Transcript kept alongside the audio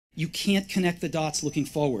You can't connect the dots looking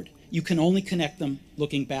forward. You can only connect them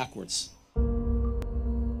looking backwards.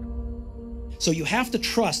 So you have to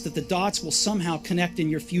trust that the dots will somehow connect in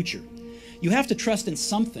your future. You have to trust in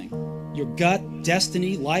something, your gut,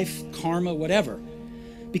 destiny, life, karma, whatever.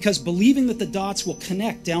 Because believing that the dots will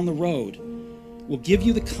connect down the road will give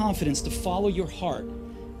you the confidence to follow your heart,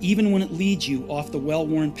 even when it leads you off the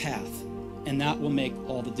well-worn path. And that will make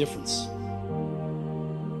all the difference.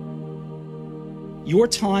 Your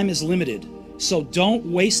time is limited, so don't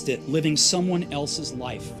waste it living someone else's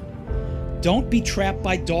life. Don't be trapped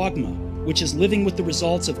by dogma, which is living with the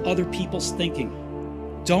results of other people's thinking.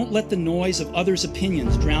 Don't let the noise of others'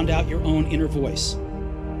 opinions drown out your own inner voice.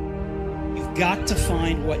 You've got to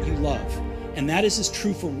find what you love, and that is as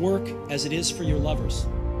true for work as it is for your lovers.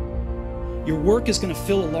 Your work is going to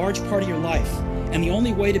fill a large part of your life, and the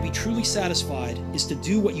only way to be truly satisfied is to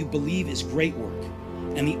do what you believe is great work.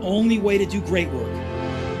 And the only way to do great work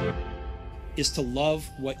is to love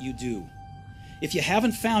what you do. If you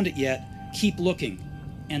haven't found it yet, keep looking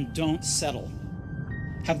and don't settle.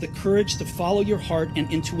 Have the courage to follow your heart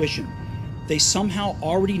and intuition. They somehow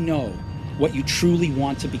already know what you truly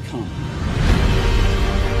want to become.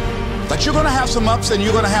 That you're going to have some ups and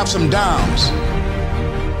you're going to have some downs.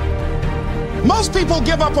 Most people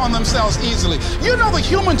give up on themselves easily. You know the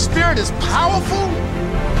human spirit is powerful.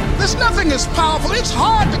 There's nothing as powerful. It's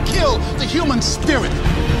hard to kill the human spirit.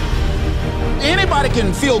 Anybody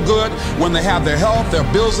can feel good when they have their health, their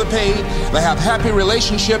bills are paid, they have happy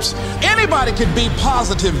relationships. Anybody can be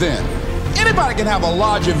positive then. Anybody can have a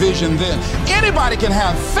larger vision then. Anybody can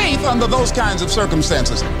have faith under those kinds of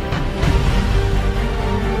circumstances.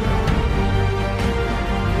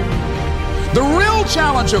 The real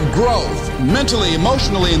challenge of growth, mentally,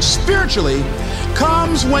 emotionally, and spiritually,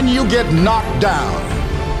 comes when you get knocked down.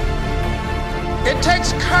 It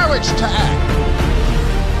takes courage to act.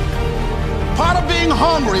 Part of being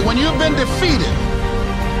hungry when you've been defeated,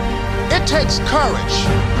 it takes courage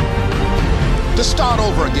to start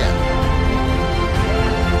over again.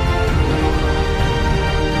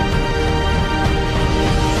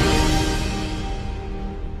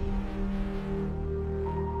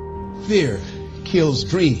 Fear kills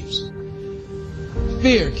dreams.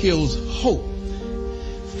 Fear kills hope.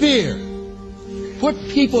 Fear put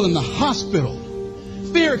people in the hospital.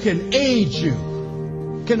 Fear can aid you,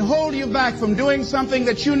 can hold you back from doing something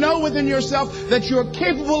that you know within yourself that you're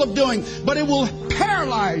capable of doing, but it will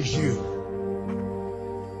paralyze you.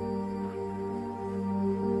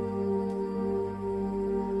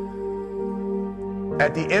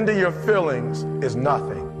 At the end of your feelings is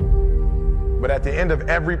nothing, but at the end of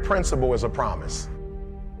every principle is a promise.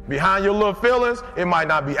 Behind your little feelings, it might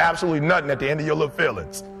not be absolutely nothing at the end of your little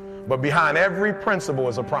feelings, but behind every principle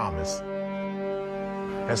is a promise.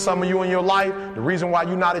 And some of you in your life, the reason why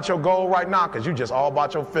you're not at your goal right now, because you just all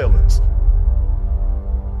about your feelings.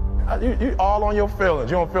 You all on your feelings.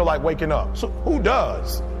 You don't feel like waking up. So who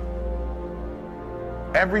does?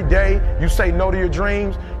 Every day you say no to your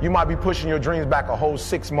dreams, you might be pushing your dreams back a whole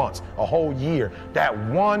 6 months, a whole year. That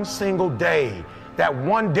one single day, that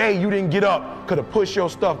one day you didn't get up could have pushed your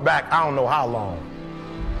stuff back I don't know how long.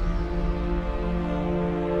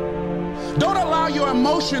 Don't allow your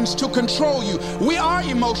emotions to control you. We are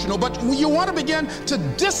emotional, but you want to begin to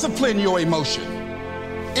discipline your emotion.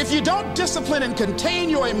 If you don't discipline and contain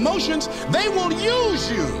your emotions, they will use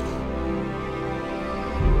you.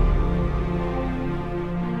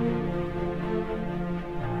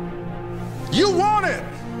 You want it,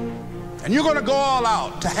 and you're going to go all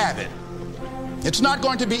out to have it. It's not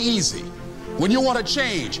going to be easy. When you want to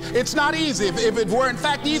change, it's not easy. If it were in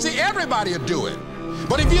fact easy, everybody would do it.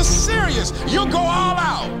 But if you're serious, you'll go all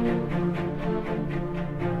out.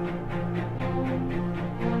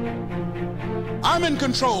 I'm in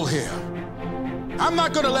control here. I'm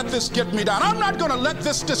not going to let this get me down. I'm not going to let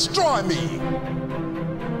this destroy me.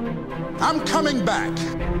 I'm coming back.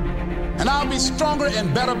 And I'll be stronger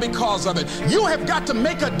and better because of it. You have got to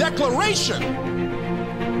make a declaration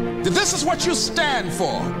that this is what you stand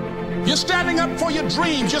for. You're standing up for your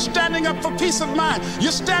dreams. You're standing up for peace of mind.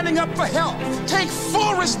 You're standing up for health. Take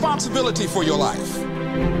full responsibility for your life.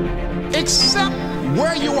 Accept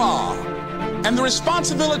where you are and the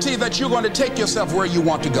responsibility that you're going to take yourself where you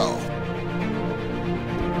want to go.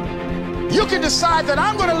 You can decide that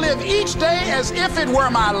I'm going to live each day as if it were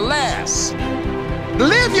my last.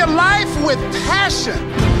 Live your life with passion,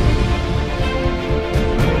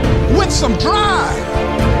 with some drive.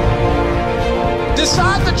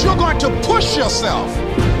 Decide that you're going to push yourself.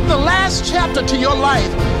 The last chapter to your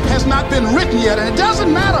life has not been written yet, and it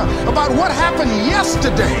doesn't matter about what happened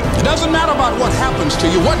yesterday. It doesn't matter about what happens to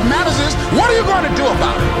you. What matters is, what are you going to do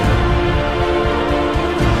about it?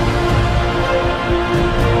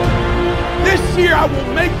 I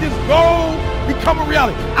will make this goal become a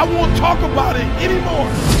reality. I won't talk about it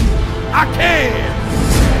anymore. I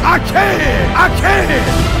can. I can. I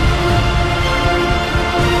can.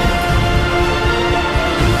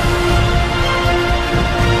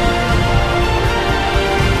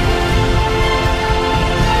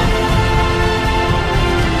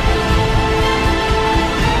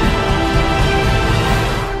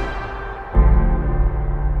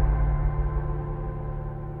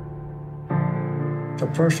 To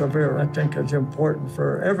persevere, I think, is important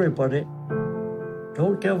for everybody.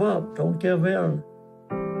 Don't give up. Don't give in.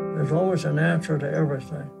 There's always an answer to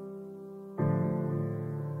everything.